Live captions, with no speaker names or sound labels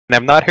and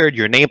I've not heard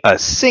your name a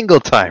single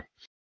time.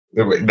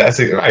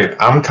 That's it, right?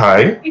 I'm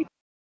Kai.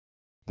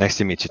 Nice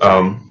to meet you,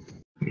 Tom.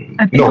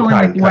 I think only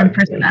like one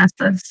person asked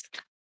us.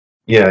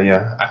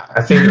 Yeah.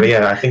 I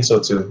think so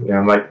too. Yeah,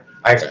 I'm like,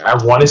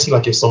 I want to see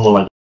like if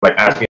someone like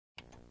ask me,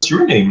 what's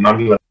your name? And I'll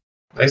be like,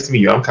 nice to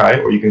meet you. I'm Kai,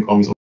 or you can call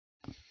me.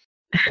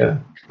 Yeah,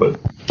 but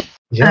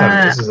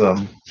yeah, this is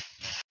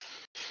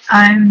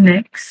I'm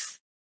Nyx.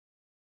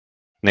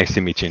 Nice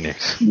to meet you,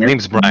 Nyx. Yep.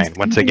 Name's Brian.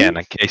 Once again,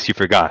 in case you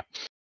forgot.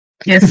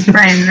 Yes,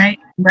 Brian, right?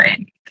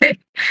 Brian. Okay.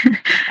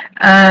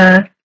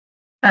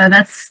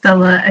 That's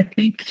Stella. I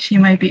think she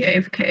might be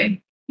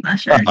AFK. Not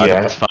sure.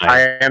 Yeah, that's fine.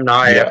 I am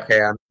not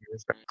AFK.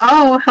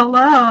 Oh,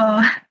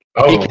 hello.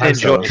 He can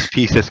enjoy his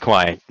peace as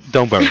quiet.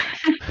 Don't worry.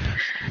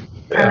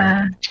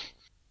 Yeah.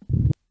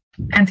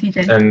 And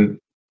TJ.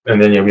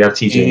 And then we have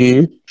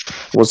TJ.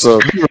 What's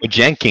up?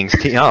 Jenkins.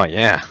 Oh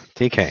yeah,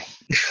 TK.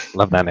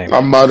 Love that name.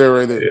 I'm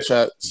moderating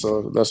chat,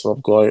 so that's what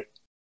I'm going.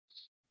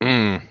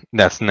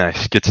 That's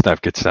nice. Good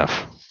stuff. Good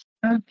stuff.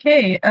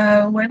 Okay.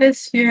 What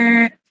is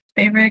your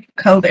favorite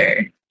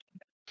color?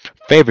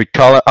 Favorite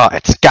color? Oh,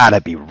 it's gotta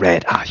be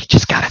red. Oh, you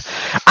just gotta.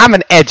 I'm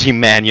an edgy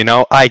man, you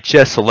know. I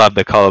just love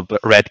the color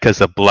red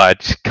because of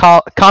blood.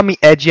 Call me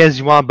edgy as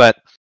you want, but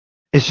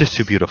it's just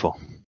too beautiful.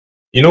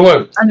 You know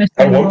what?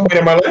 At one point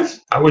in my life,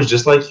 I was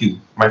just like you.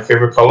 My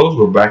favorite colors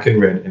were black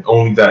and red, and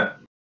only that.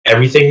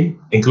 Everything,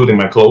 including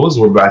my clothes,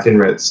 were black and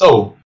red.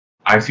 So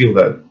I feel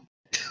that.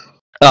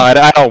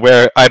 I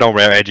don't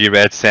wear edgy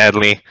red,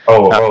 sadly.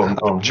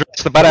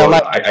 Dressed, but I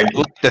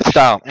like the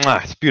style.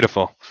 It's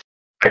beautiful.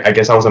 I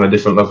guess I was on a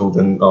different level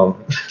than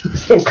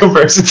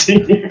compared to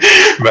you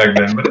back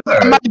then. But it's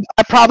all right.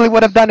 I probably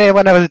would have done it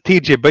when I was a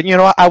teacher, but you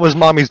know what? I was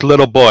mommy's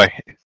little boy.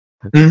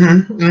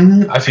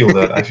 I feel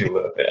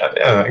that.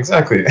 Yeah,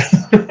 exactly.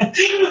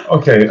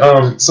 Okay.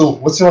 So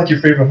what's like your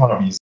favorite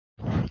hobbies?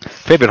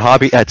 Favorite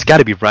hobby? It's got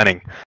to be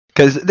running.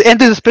 And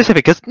this is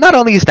specific, because not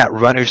only is that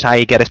runner's high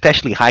you get,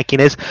 especially hiking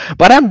is,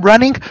 but I'm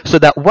running so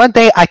that one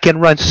day I can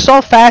run so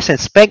fast and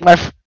spank my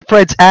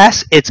friend's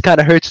ass, it's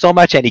gonna hurt so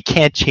much and he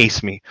can't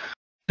chase me.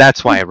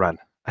 That's why I run.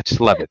 I just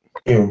love it.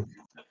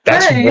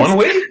 That's one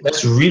way?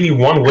 That's really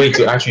one way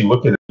to actually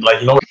look at it.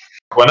 Like, you know,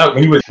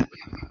 when you were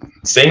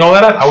saying all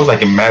that, I was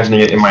like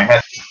imagining it in my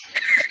head.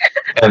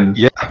 And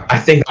I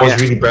think that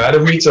was really bad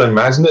of me to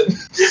imagine it.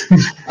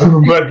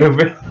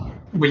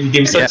 But you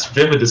gave such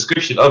vivid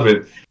description of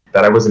it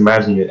that I was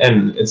imagining it,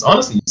 and it's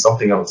honestly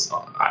something else.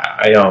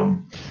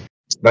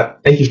 But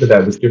thank you for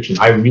that description.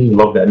 I really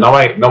love that. Now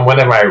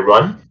whenever I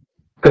run,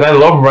 because I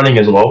love running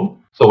as well.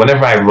 So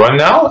whenever I run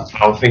now,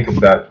 I'll think of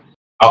that.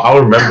 I'll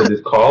remember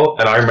this call,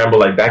 and I remember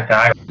like that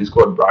guy who's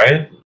called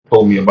Brian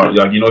told me about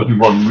if you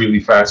run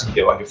really fast, you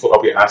get like a foot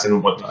up your ass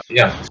and whatnot.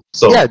 Yeah.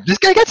 So this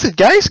guy gets it,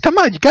 guys. Come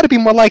on, you got to be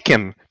more like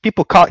him.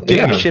 People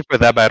give me shit for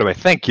that, by the way.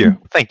 Thank you.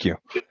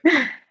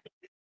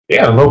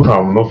 Yeah, no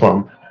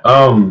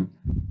problem.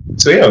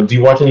 So yeah, do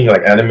you watch any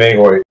like anime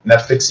or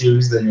Netflix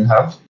series that you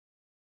have?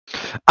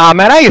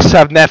 Man, I used to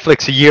have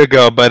Netflix a year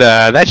ago, but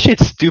that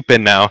shit's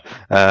stupid now.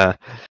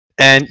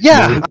 And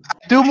I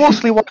do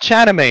mostly watch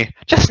anime.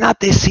 Just not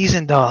this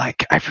season though.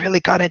 Like I've really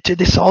got into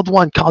this old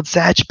one called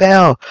Zatch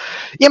Bell.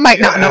 You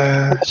might not know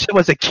that I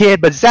was a kid,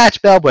 but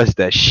Zatch Bell was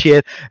the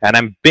shit, and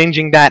I'm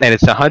binging that, and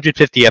it's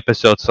 150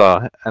 episodes,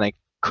 and I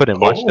couldn't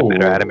watch the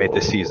better anime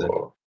this season.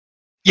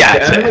 Yeah,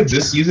 the anime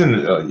this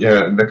season,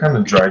 they're kind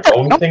of dry. The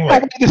only thing,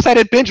 like, I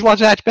decided binge watch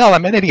Zatch Bell.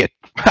 I'm an idiot.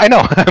 I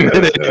know. I'm an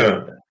idiot.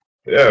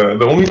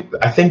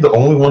 I think the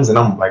only ones that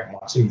I'm like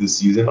watching this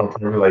season are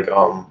probably like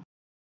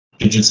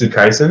Jujutsu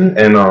Kaisen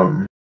and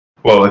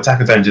Attack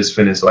on Titan just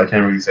finished, so I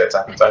can't really say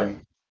Attack on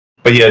Titan.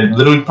 But yeah,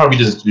 literally probably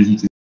just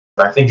Jujutsu.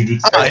 I think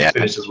Jujutsu Kaisen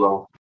finished as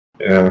well.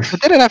 Yeah. But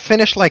didn't I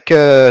finish like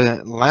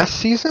last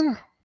season?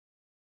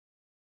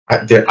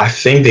 I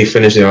think they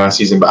finished it last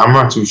season, but I'm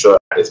not too sure.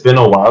 It's been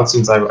a while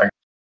since I've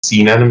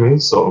seen anime,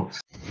 so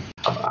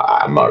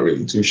I'm not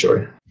really too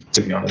sure,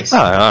 to be honest. Oh,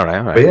 all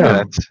right. But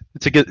yeah,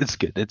 it's good. It's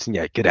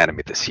good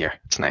anime this year.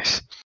 It's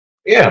nice.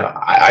 Yeah,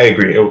 I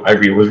agree.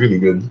 It was really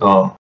good.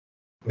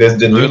 There's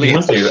the new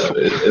Demon Slayer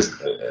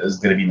is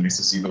gonna be nice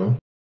to see though.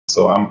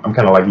 So I'm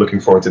kind of like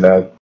looking forward to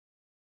that.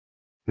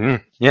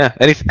 Yeah.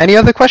 Any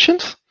other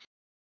questions?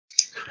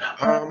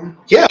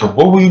 Yeah.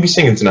 What will you be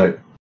singing tonight?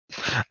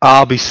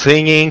 I'll be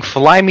singing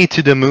 "Fly Me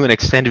to the Moon"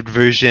 extended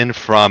version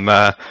from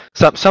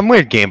some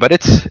weird game, but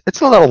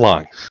it's a little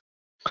long.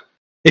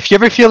 If you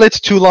ever feel it's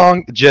too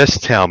long,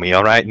 just tell me.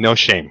 All right, no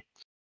shame.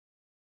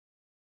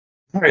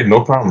 All right,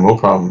 no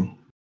problem.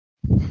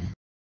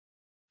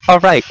 All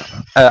right,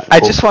 I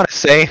just want to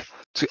say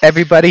to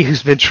everybody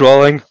who's been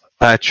trolling,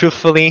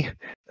 truthfully,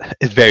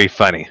 it's very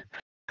funny,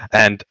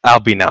 and I'll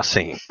be now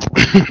singing.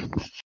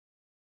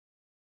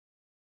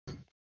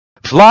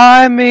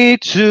 Fly me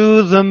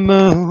to the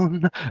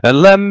moon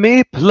and let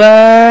me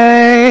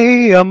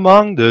play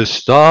among the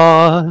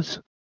stars.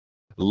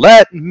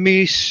 Let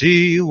me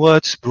see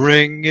what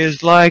spring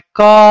is like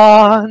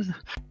on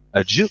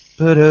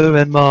Jupiter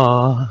and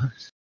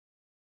Mars.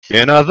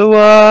 In other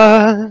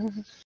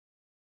words,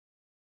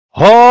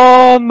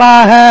 hold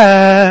my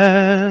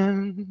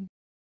hand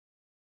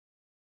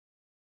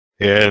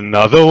In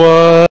other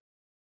words,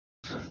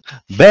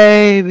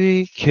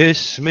 baby,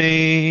 kiss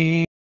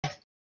me.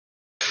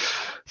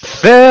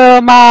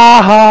 Fill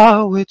my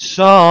heart with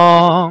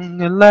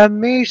song and let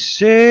me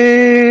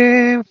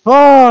sing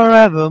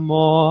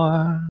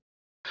forevermore.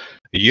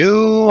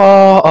 You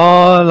are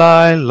all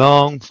I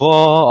long for,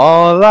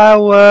 all I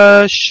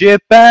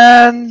worship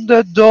and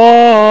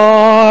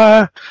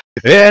adore.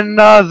 In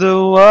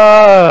other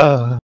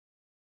words,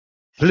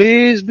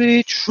 please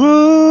be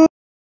true.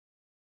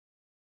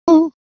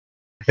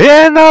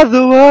 In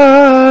other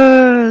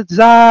words,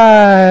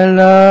 I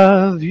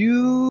love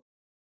you.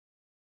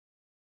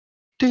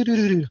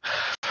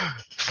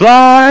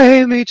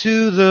 Fly me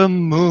to the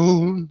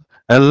moon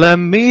and let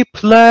me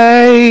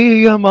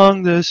play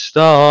among the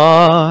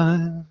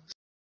stars.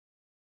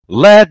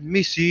 Let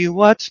me see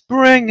what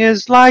spring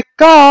is like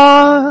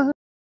on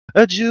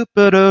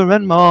Jupiter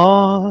and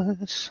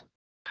Mars.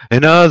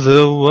 In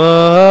other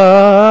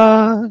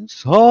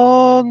words,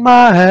 hold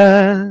my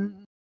hand.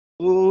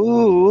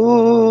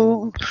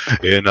 Ooh.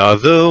 In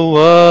other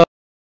words,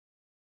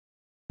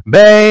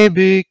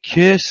 baby,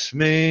 kiss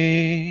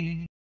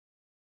me.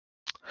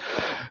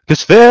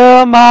 Just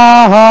fill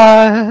my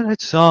heart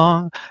with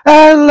song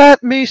and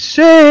let me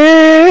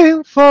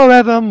sing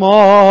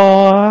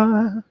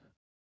forevermore.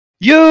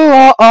 You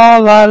are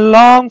all I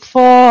long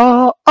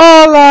for,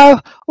 all I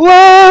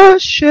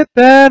worship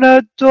and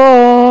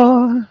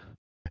adore.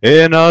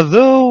 In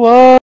other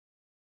words,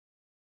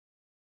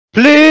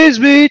 please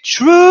be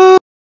true.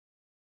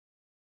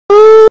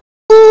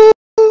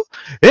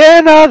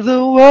 In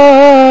other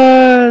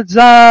words,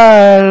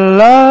 I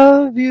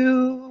love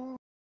you.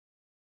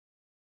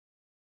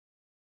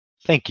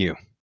 Thank you.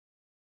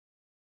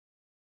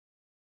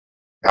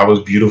 That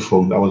was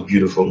beautiful. That was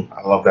beautiful.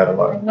 I love that a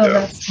lot. I love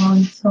that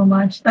song so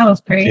much. That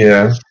was great.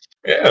 Yeah.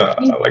 Yeah,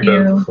 I like that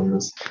you.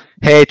 performance.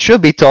 Hey,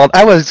 truth be told,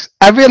 I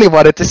really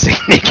wanted to sing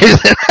Naked.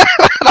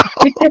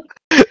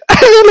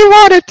 I really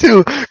wanted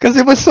to, because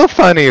it was so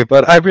funny.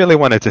 But I really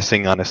wanted to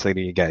sing, honestly, to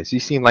you guys.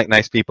 You seem like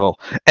nice people,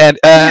 and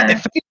Yeah.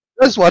 if you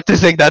just want to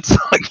sing that song,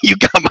 you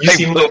got my You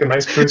seem vote. like a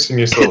nice person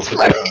yourself. It's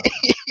like-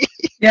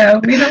 Yeah,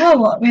 we have a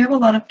lot. We have a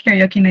lot of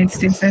karaoke nights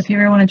too. So if you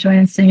ever want to join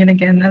and sing it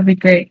again, that'd be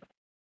great.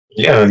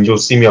 Yeah, and you'll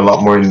see me a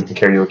lot more in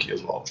karaoke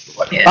as well.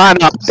 Like, Yeah. I'm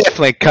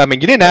definitely coming.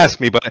 You didn't ask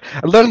me, but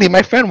literally,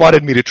 my friend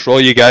wanted me to troll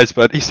you guys,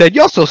 but he said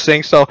you also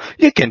sing, so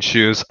you can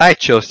choose. I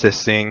chose to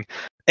sing.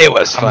 It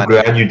was I'm fun.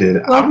 glad you did.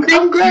 Well, I'm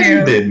thank glad you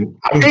you. did.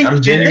 Thank I'm you.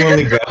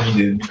 genuinely glad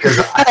you did because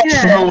I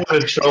Yeah. don't want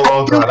to troll.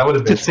 Oh god, I would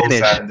have been so sad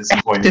and I have to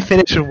disappointed.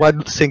 finish with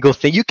one single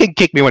thing. You can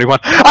kick me when you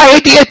want. I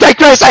hate the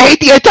Antichrist! I hate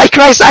the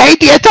Antichrist! I hate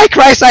the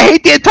Antichrist! I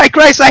hate the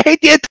Antichrist! I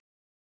hate the Antichrist!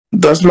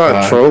 That's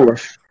not trolling.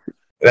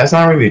 That's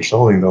not really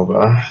trolling though, but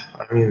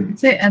I mean,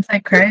 Say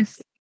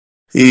Antichrist.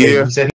 Yeah. he said